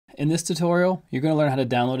In this tutorial, you're going to learn how to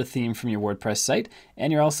download a theme from your WordPress site,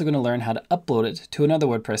 and you're also going to learn how to upload it to another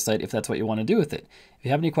WordPress site if that's what you want to do with it. If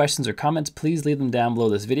you have any questions or comments, please leave them down below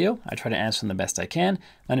this video. I try to answer them the best I can.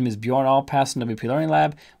 My name is Bjorn Allpass from WP Learning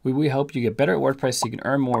Lab. We help you get better at WordPress so you can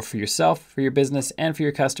earn more for yourself, for your business, and for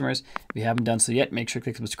your customers. If you haven't done so yet, make sure to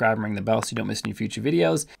click subscribe and ring the bell so you don't miss any future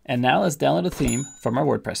videos. And now let's download a theme from our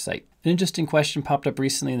WordPress site. An interesting question popped up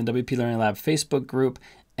recently in the WP Learning Lab Facebook group,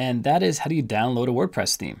 and that is, how do you download a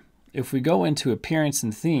WordPress theme? If we go into Appearance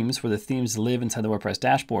and Themes, where the themes live inside the WordPress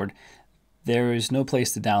dashboard, there is no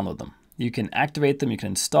place to download them. You can activate them, you can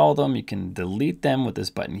install them, you can delete them with this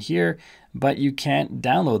button here, but you can't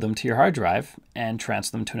download them to your hard drive and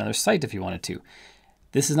transfer them to another site if you wanted to.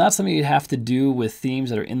 This is not something you'd have to do with themes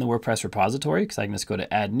that are in the WordPress repository, because I can just go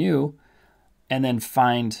to Add New and then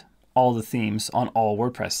find all the themes on all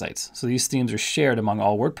WordPress sites. So these themes are shared among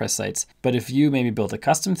all WordPress sites. But if you maybe built a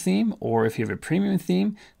custom theme, or if you have a premium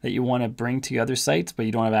theme that you want to bring to other sites, but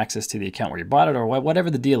you don't have access to the account where you bought it, or whatever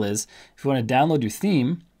the deal is, if you want to download your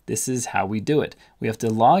theme, this is how we do it. We have to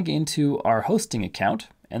log into our hosting account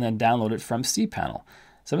and then download it from cPanel.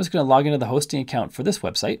 So I'm just going to log into the hosting account for this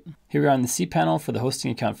website. Here we are on the cPanel for the hosting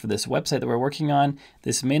account for this website that we're working on.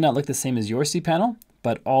 This may not look the same as your cPanel,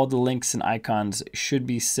 but all the links and icons should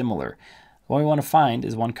be similar. What we want to find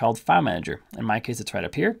is one called File Manager. In my case, it's right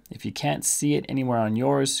up here. If you can't see it anywhere on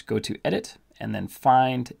yours, go to Edit, and then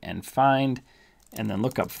Find, and then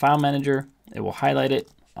look up File Manager. It will highlight it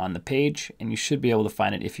on the page, and you should be able to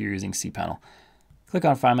find it if you're using cPanel. Click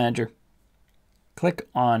on File Manager. Click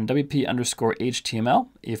on WP_HTML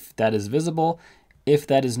if that is visible. If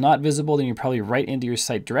that is not visible, then you're probably right into your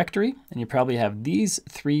site directory, and you probably have these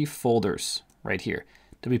three folders right here: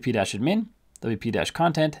 WP-admin,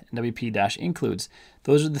 WP-content, and WP-includes.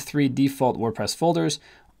 Those are the three default WordPress folders.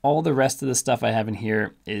 All the rest of the stuff I have in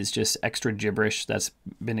here is just extra gibberish that's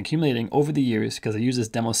been accumulating over the years because I use this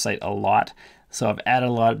demo site a lot. So I've added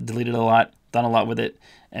a lot, deleted a lot, done a lot with it,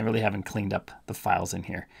 and really haven't cleaned up the files in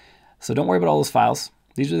here. So don't worry about all those files.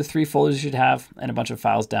 These are the three folders you should have, and a bunch of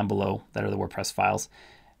files down below that are the WordPress files.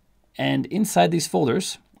 And inside these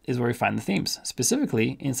folders is where we find the themes,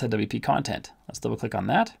 specifically inside WP content. Let's double click on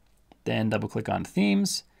that, then double click on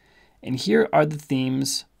themes. And here are the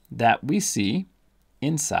themes that we see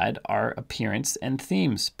inside our Appearance and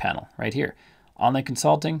Themes panel right here: Online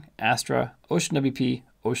Consulting, Astra, Ocean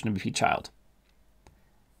WP Child.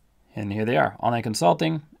 And here they are: Online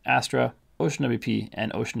Consulting, Astra, Ocean WP,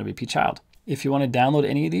 and Ocean WP Child. If you want to download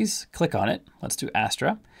any of these, click on it. Let's do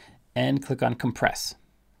Astra and click on Compress.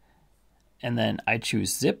 And then I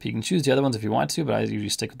choose zip. You can choose the other ones if you want to, but I usually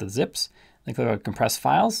stick with the zips. Then click on Compress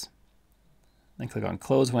Files. Then click on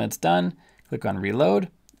Close when it's done. Click on Reload.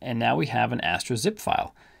 And now we have an Astra zip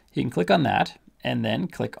file. You can click on that and then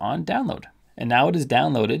click on Download. And now it is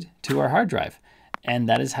downloaded to our hard drive. And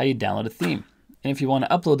that is how you download a theme. And if you want to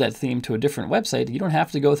upload that theme to a different website, you don't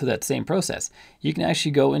have to go through that same process. You can actually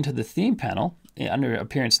go into the theme panel under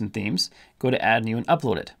Appearance and Themes, go to Add New, and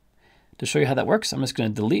upload it. To show you how that works, I'm just going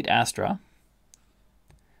to delete Astra.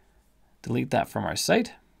 Delete that from our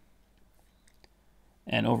site.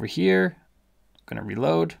 And over here, I'm going to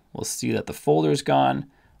reload. We'll see that the folder is gone.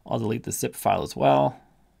 I'll delete the zip file as well.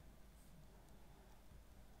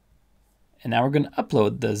 And now we're going to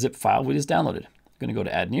upload the zip file we just downloaded. I'm going to go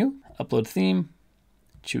to Add New, Upload Theme,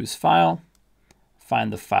 choose File,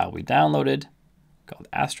 find the file we downloaded called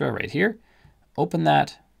Astra right here. Open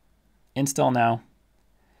that, Install Now,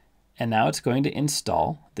 and now it's going to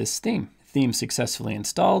install this theme. Theme successfully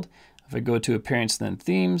installed. If I go to Appearance and then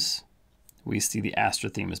Themes, we see the Astra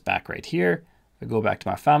theme is back right here. If I go back to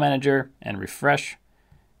my File Manager and refresh,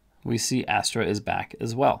 we see Astra is back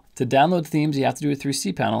as well. To download themes, you have to do it through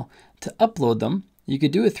cPanel. To upload them, you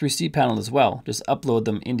could do it through cPanel as well. Just upload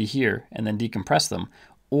them into here and then decompress them.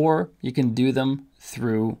 Or you can do them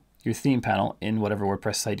through your theme panel in whatever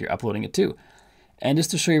WordPress site you're uploading it to. And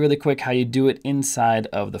just to show you really quick how you do it inside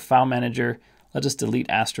of the File Manager, let's just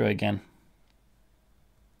delete Astra again.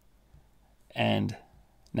 And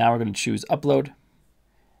now we're going to choose Upload.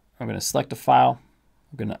 We're going to select a file.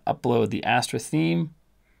 We're going to upload the Astra theme,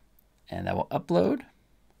 and that will upload.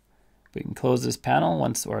 We can close this panel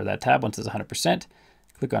once, or that tab once it's 100%.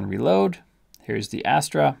 Click on Reload. Here's the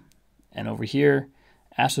Astra, and over here,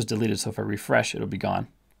 Astra's deleted, so if I refresh, it'll be gone.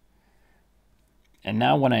 And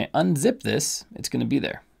now when I unzip this, it's going to be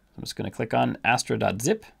there. I'm just going to click on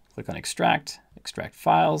astra.zip, click on Extract, Extract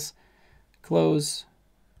Files, Close,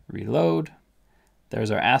 Reload.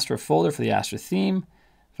 There's our Astra folder for the Astra theme.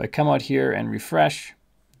 If I come out here and refresh,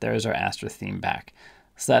 there's our Astra theme back.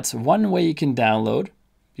 So that's one way you can download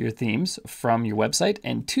your themes from your website,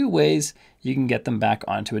 and 2 ways you can get them back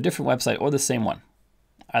onto a different website or the same one.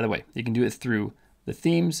 Either way, you can do it through the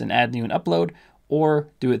themes and add new and upload, or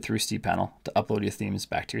do it through cPanel to upload your themes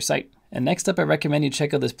back to your site. And next up, I recommend you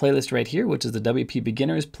check out this playlist right here, which is the WP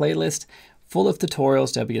Beginners playlist, full of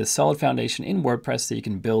tutorials to help you get a solid foundation in WordPress so you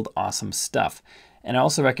can build awesome stuff. And I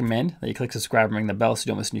also recommend that you click subscribe and ring the bell so you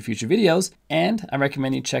don't miss any future videos. And I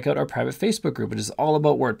recommend you check out our private Facebook group, which is all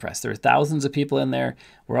about WordPress. There are thousands of people in there.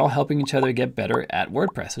 We're all helping each other get better at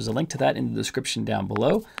WordPress. There's a link to that in the description down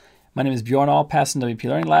below. My name is Bjorn Allpass in WP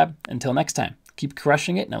Learning Lab. Until next time, keep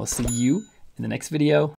crushing it, and I will see you in the next video.